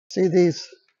See these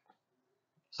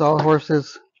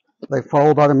sawhorses? They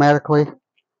fold automatically.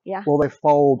 Yeah. Well, they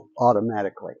fold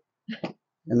automatically.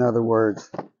 In other words,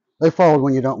 they fold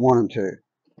when you don't want them to.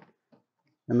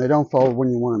 And they don't fold when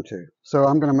you want them to. So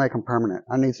I'm going to make them permanent.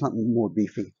 I need something more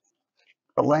beefy.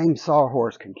 A lame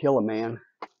sawhorse can kill a man.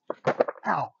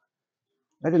 Ow.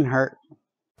 That didn't hurt.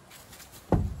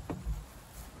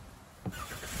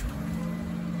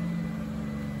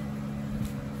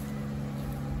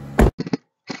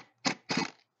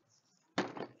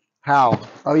 How?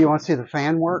 Oh, you want to see the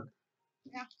fan work?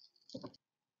 Yeah.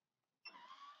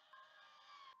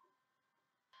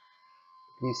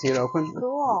 Can you see it open?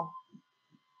 Cool.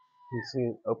 Can you see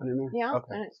it open in there? Yeah,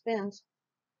 Okay. and it spins.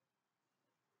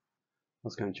 I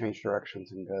was going to change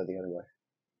directions and go the other way.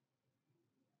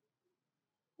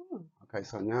 Okay,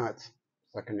 so now it's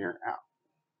sucking air out.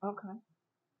 Okay.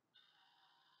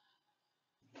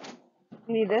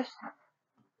 You need this?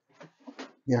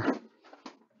 Yeah.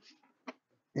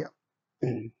 Yeah.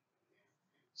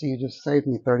 So you just saved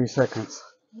me 30 seconds.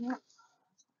 Yeah.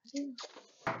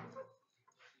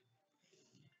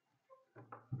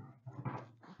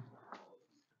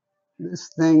 This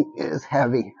thing is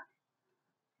heavy.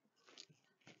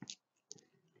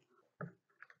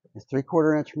 It's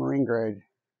 3/4 inch marine grade.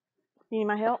 You need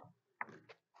my help?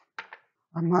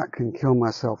 I might can kill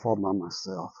myself all by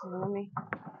myself. Let me.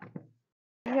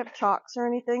 Do you have chalks or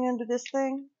anything under this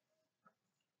thing?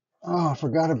 Oh, I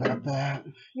forgot about that.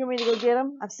 You want me to go get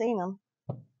them? I've seen them.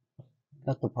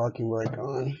 Got the parking brake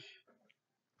on.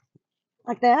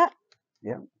 Like that?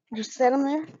 Yep. Just set them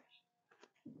there?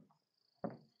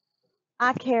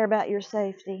 I care about your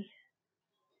safety.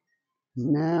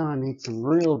 Now I need some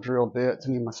real drill bits.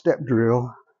 I need my step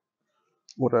drill.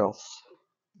 What else?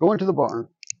 Going to the barn.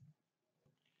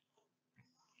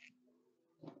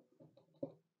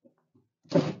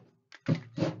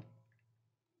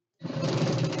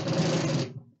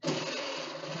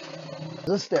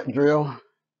 This step drill,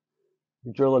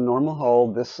 you drill a normal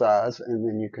hole this size, and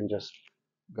then you can just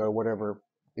go whatever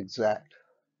exact.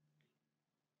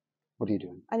 What are you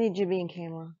doing? I need you to be in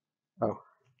camera. Oh.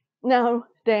 No,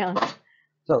 down.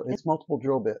 So it's multiple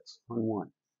drill bits on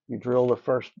one. You drill the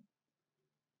first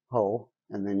hole,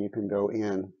 and then you can go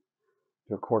in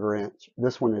to 1/4 inch.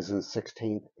 This one is in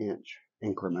 1/16 inch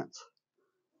increments.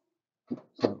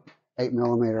 So 8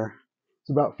 millimeter.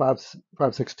 It's about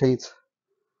 5/16.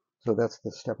 So that's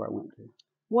the step I went to.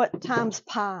 What times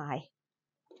pi?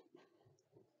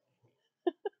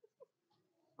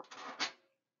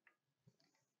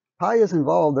 Pi is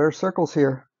involved. There are circles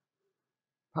here.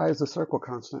 Pi is the circle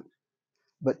constant.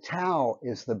 But tau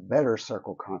is the better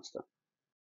circle constant.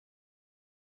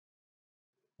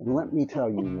 And let me tell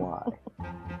you why.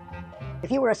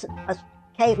 If you were a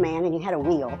caveman and you had a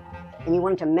wheel and you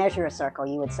wanted to measure a circle,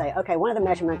 you would say, okay, one of the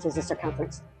measurements is the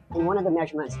circumference and one of the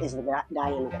measurements is the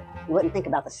diameter. You wouldn't think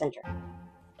about the center.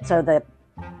 So the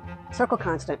circle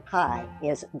constant pi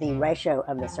is the ratio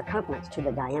of the circumference to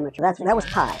the diameter. That was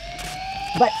pi.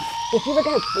 But if you were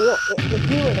going to feel, if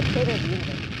you were the creator of the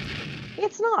universe,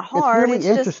 it's not hard. It's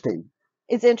really interesting.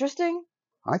 It's interesting?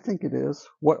 I think it is.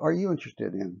 What are you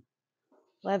interested in?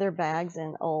 Leather bags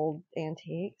and old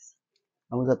antiques.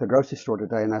 I was at the grocery store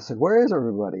today and I said, where is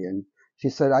everybody? And she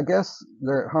said, I guess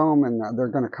they're at home and they're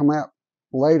going to come out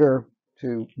later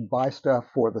to buy stuff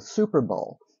for the Super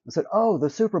Bowl. I said, oh, the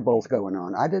Super Bowl's going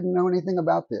on. I didn't know anything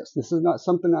about this. This is not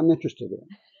something I'm interested in.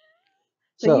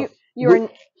 So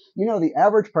you know, the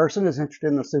average person is interested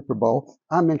in the Super Bowl.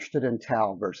 I'm interested in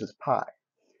tau versus pi.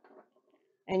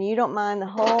 And you don't mind the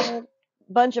whole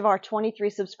bunch of our 23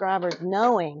 subscribers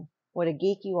knowing what a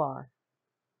geek you are.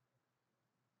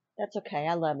 That's okay.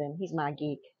 I love him. He's my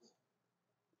geek.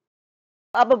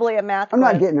 Probably a math I'm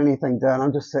quiz. not getting anything done.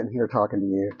 I'm just sitting here talking to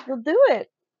you. You'll do it.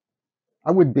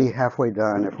 I would be halfway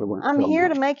done if we weren't I'm filming. here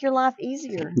to make your life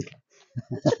easier.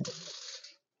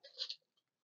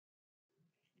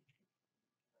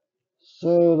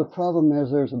 So the problem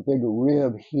is there's a big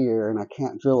rib here and I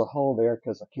can't drill a hole there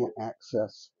because I can't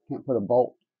put a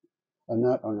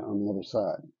nut on the other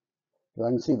side. But I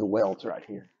can see the welds right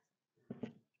here.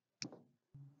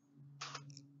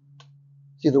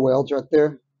 See the welds right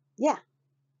there? Yeah.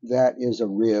 That is a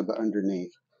rib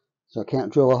underneath. So I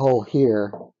can't drill a hole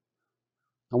here.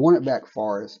 I want it back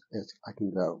far as I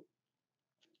can go.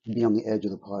 Be on the edge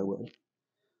of the plywood.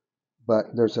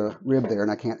 But there's a rib there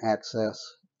and I can't access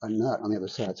a nut on the other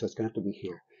side, so it's going to have to be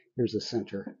here. Here's the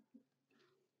center.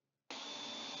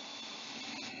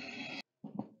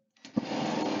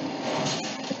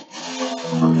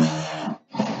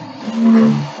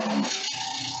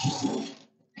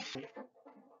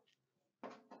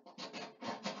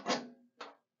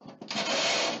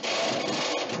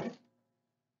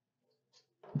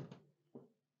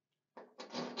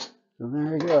 So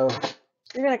there you go.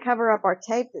 You're going to cover up our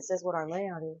tape that says what our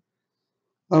layout is.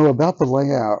 Oh, about the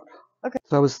layout. Okay.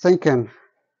 So I was thinking,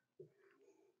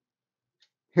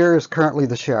 here is currently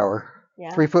the shower. Yeah.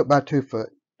 3 foot by 2 foot.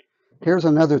 Here's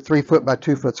another 3 foot by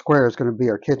 2 foot square is going to be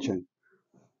our kitchen.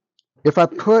 If I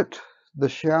put the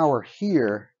shower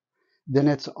here, then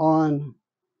it's on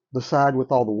the side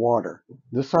with all the water.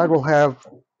 This side will have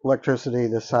electricity,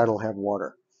 this side will have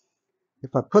water.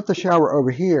 If I put the shower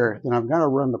over here, then I've got to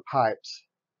run the pipes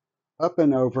up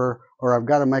and over, or I've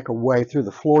got to make a way through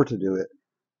the floor to do it.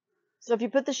 So if you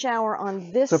put the shower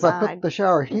on this So if side, I put the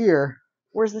shower here,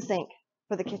 where's the sink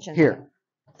for the kitchen? here.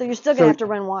 So you're still going to have to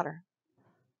run water.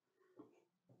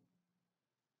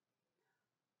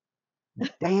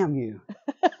 Damn you.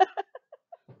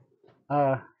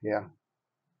 Yeah.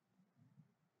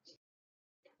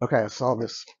 Okay, I saw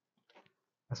this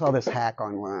hack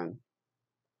online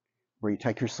where you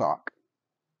take your sock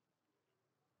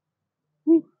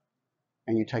and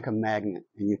you take a magnet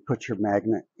and you put your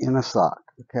magnet in a sock,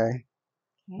 okay?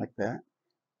 Like that.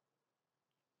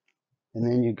 And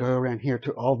then you go around here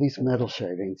to all these metal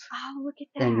shavings. Oh, look at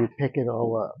that. And you pick it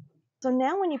all up. So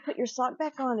now when you put your sock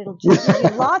back on, it'll just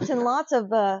give you lots and lots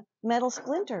of metal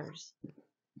splinters.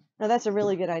 No, that's a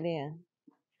really good idea.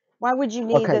 Why would you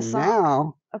need the sock?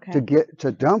 Now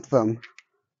to dump them,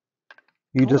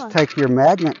 you just take your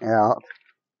magnet out.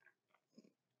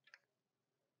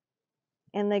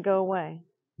 And they go away.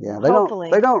 Yeah, they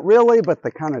don't really, but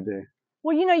they kind of do.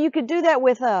 Well, you know, you could do that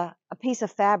with a piece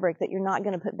of fabric that you're not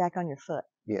going to put back on your foot.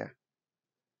 Yeah.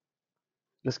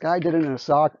 This guy did it in a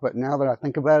sock, but now that I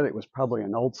think about it, it was probably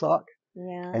an old sock.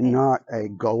 Yeah. And not a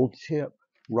gold tip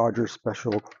Roger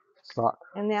special sock.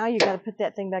 And now you got to put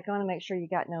that thing back on and make sure you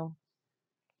got no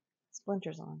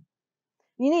splinters on.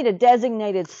 You need a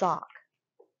designated sock.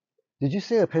 Did you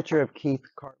see a picture of Keith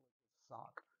Cartledge's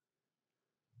sock?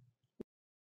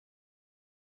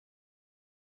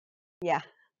 Yeah.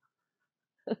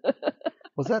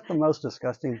 Was that the most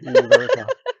disgusting thing you've ever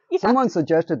thought? Yeah. Someone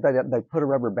suggested that they put a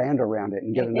rubber band around it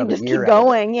and get another just year keep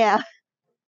going, yeah.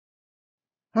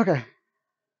 Okay.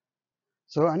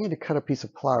 So I need to cut a piece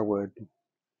of plywood,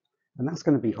 and that's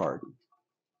going to be hard.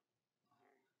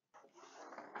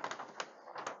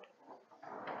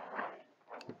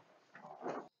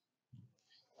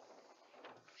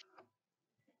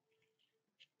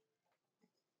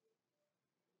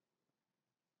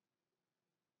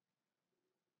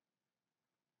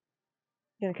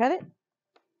 You gonna cut it?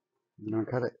 I'm going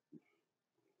to cut it.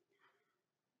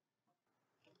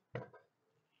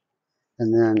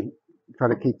 And then try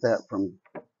to keep that from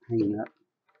hanging up.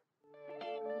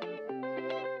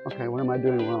 Okay, what am I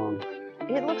doing wrong?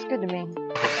 It looks good to me.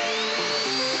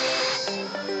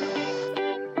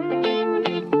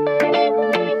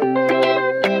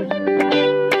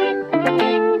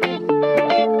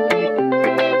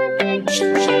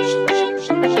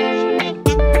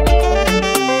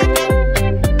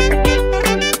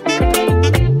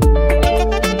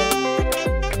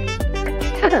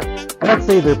 That's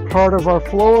either part of our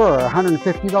floor or a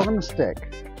 $150 mistake.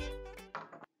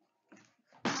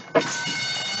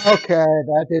 Okay,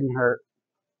 that didn't hurt.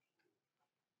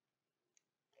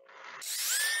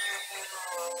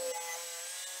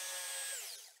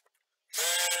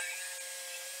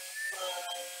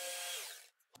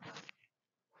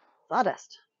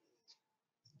 Sawdust.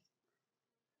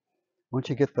 Once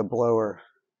you get the blower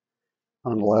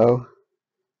on low,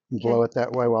 blow it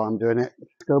that way while I'm doing it.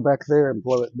 Go back there and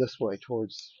blow it this way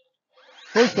towards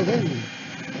the van.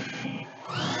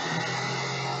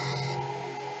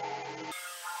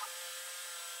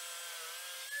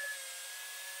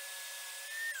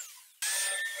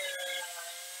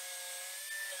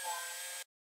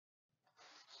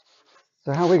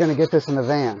 So how are we going to get this in the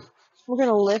van? We're going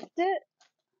to lift it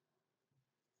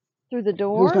through the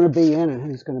door. Who's going to be in and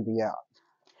who's going to be out?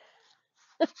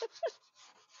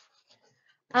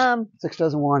 6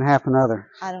 doesn't want half another.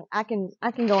 I can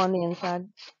go on the inside.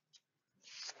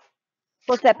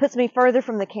 Plus that puts me further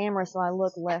from the camera so I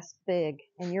look less big.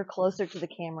 And you're closer to the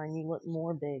camera and you look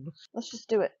more big. Let's just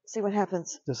do it. See what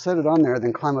happens. Just set it on there,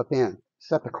 then climb up in.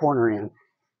 Set the corner in.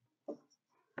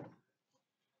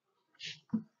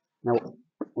 Now,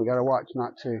 we got to watch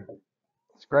not to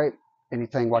scrape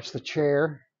anything. Watch the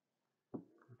chair.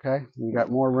 Okay? You got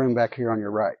more room back here on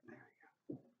your right.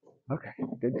 Okay.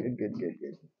 Good.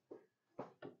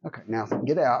 Okay, now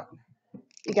get out.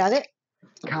 You got it?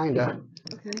 Kinda.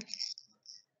 Okay.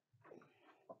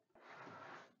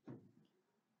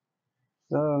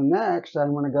 So next,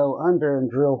 I'm going to go under and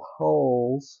drill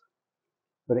holes,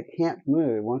 but it can't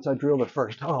move. Once I drill the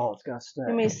first hole, it's got to stay. You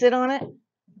want me to sit on it?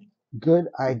 Good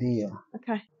idea.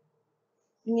 Okay.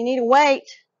 When you need a weight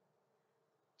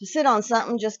to sit on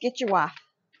something, just get your wife.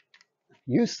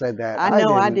 You said that. I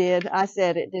know I didn't. did. I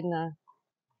said it, didn't I?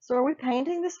 So are we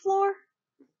painting this floor?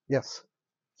 Yes.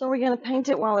 So are we going to paint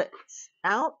it while it's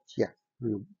out? Yeah.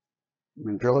 I'm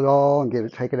going to drill it all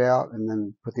and take it out, and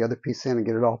then put the other piece in and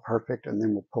get it all perfect, and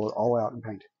then we'll pull it all out and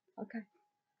paint it. Okay.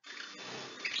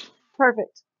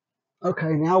 Perfect.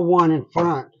 Okay, now one in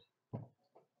front.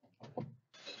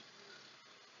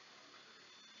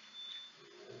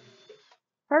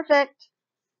 Perfect.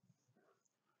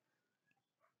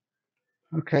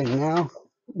 Okay, now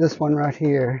this one right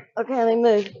here. Okay, let me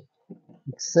move.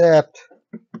 Except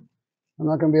I'm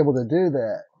not going to be able to do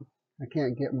that. I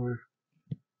can't get my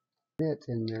bit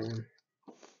in there.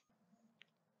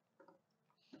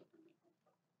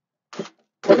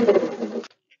 I'm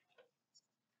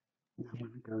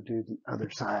going to go do the other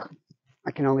side.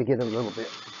 I can only get a little bit.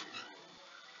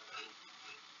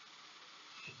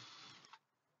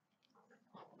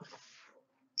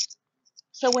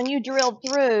 So when you drilled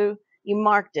through, you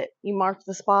marked it. You marked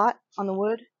the spot on the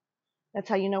wood. That's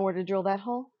how you know where to drill that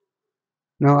hole?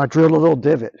 No, I drilled a little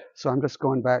divot, so I'm just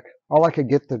going back. All I could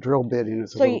get the drill bit in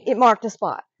is a So little. it marked a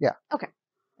spot? Yeah. Okay.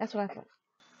 That's what I thought.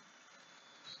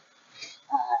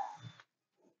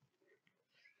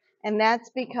 And that's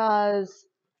because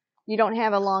you don't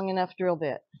have a long enough drill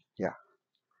bit. Yeah.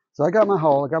 So I got my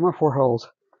hole. I got my 4 holes.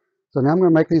 So now I'm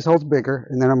going to make these holes bigger,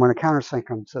 and then I'm going to countersink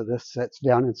them so this sits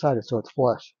down inside it so it's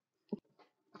flush.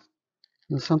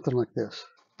 And something like this.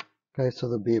 Okay, so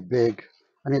there'll be a big,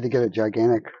 I need to get a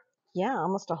gigantic. Yeah,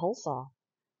 almost a hole saw.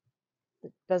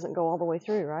 It doesn't go all the way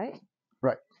through, right?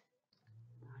 Right.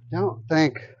 I don't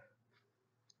think,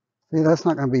 see, that's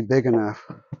not going to be big enough.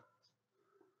 I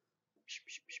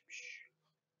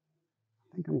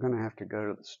think I'm going to have to go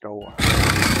to the store.